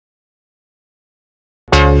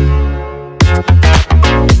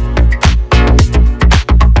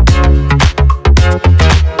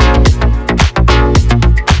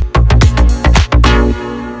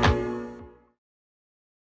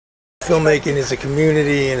filmmaking is a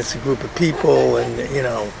community and it's a group of people, and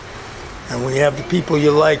and when you have the people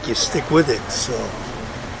you like, you stick with it. So,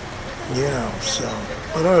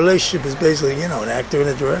 but our relationship is basically, an actor and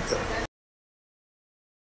a director.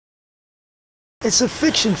 It's a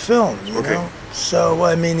fiction film, you know. So,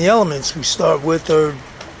 I mean, the elements we start with are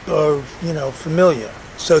familiar.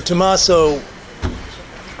 So Tommaso,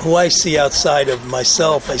 who I see outside of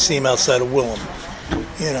myself, I see him outside of Willem.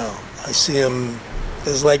 I see him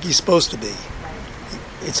as like he's supposed to be.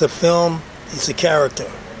 It's a film, it's a character.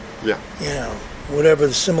 Yeah. Whatever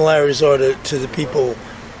the similarities are to the people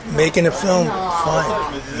making a film, fine.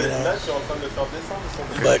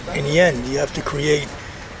 But in the end, you have to create,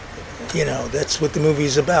 that's what the movie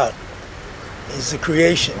is about. Is the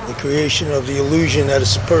creation of the illusion that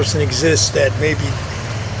a person exists that maybe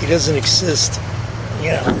he doesn't exist,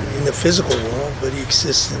 in the physical world, but he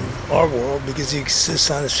exists in our world because he exists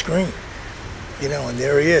on the screen, and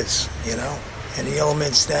there he is, and the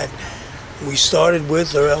elements that we started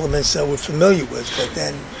with are elements that we're familiar with, but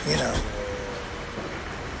then,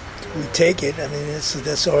 we take it. I mean,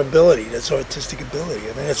 that's our ability, that's our artistic ability.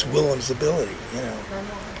 I mean, that's Willem's ability,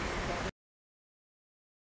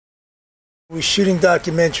 We were shooting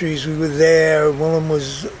documentaries, we were there, Willem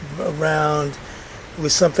was around. It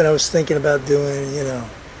was something I was thinking about doing,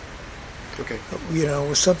 Okay. It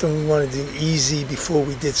was something we wanted to do easy before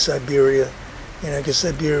we did Siberia. Because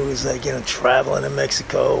Siberia was like, traveling to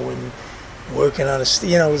Mexico and working on it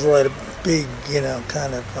was a lot of big,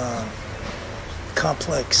 kind of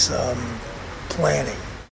complex planning.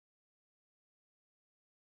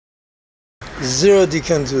 Zero de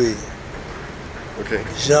conduit. Okay.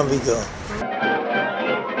 Jean Vigo.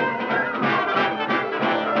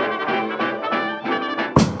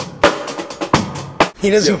 He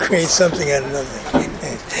doesn't create something out of nothing.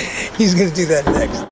 He's going to do that next.